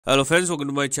Hello friends, welcome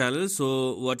to my channel.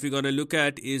 So what we're going to look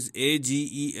at is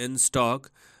AGEN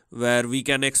stock, where we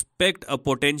can expect a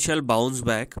potential bounce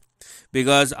back,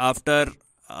 because after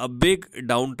a big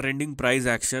downtrending price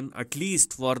action, at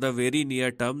least for the very near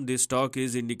term, this stock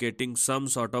is indicating some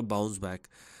sort of bounce back.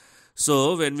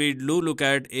 So when we do look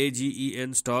at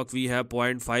AGEN stock, we have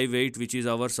 0.58, which is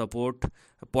our support,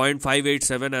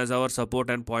 0.587 as our support,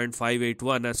 and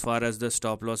 0.581 as far as the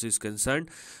stop loss is concerned.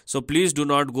 So please do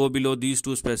not go below these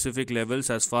two specific levels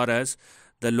as far as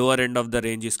the lower end of the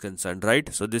range is concerned,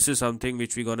 right? So this is something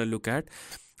which we're going to look at.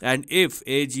 And if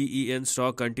AGEN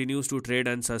stock continues to trade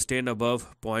and sustain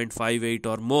above 0.58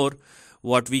 or more,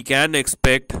 what we can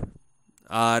expect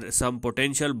are some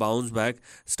potential bounce back,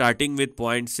 starting with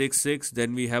 0.66,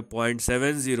 then we have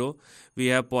 0.70, we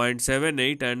have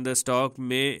 0.78, and the stock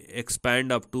may expand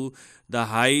up to the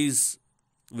highs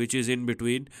which is in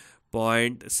between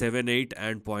 0.78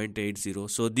 and 0.80.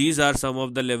 So these are some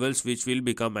of the levels which will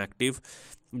become active.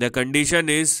 The condition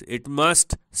is it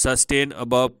must sustain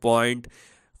above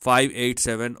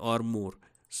 0.587 or more.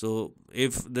 So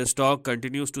if the stock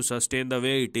continues to sustain the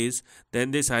way it is,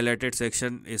 then this highlighted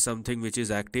section is something which is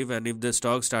active, and if the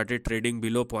stock started trading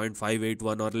below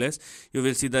 0.581 or less, you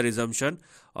will see the resumption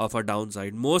of a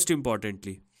downside. Most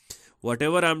importantly,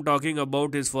 whatever I'm talking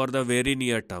about is for the very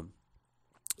near term.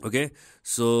 Okay,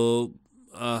 so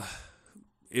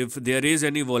if there is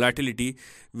any volatility,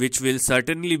 which will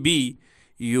certainly be,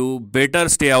 you better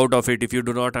stay out of it if you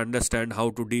do not understand how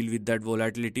to deal with that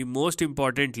volatility. Most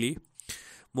importantly,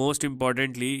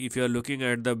 if you are looking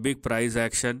at the big price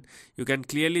action, you can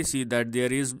clearly see that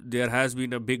there has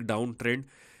been a big downtrend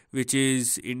which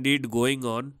is indeed going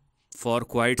on for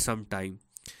quite some time.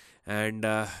 And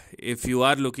if you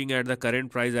are looking at the current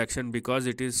price action, because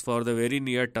it is for the very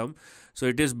near term, so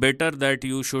it is better that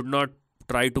you should not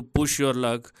try to push your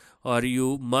luck, or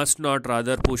you must not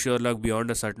rather push your luck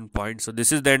beyond a certain point. So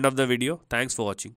this is the end of the video. Thanks for watching.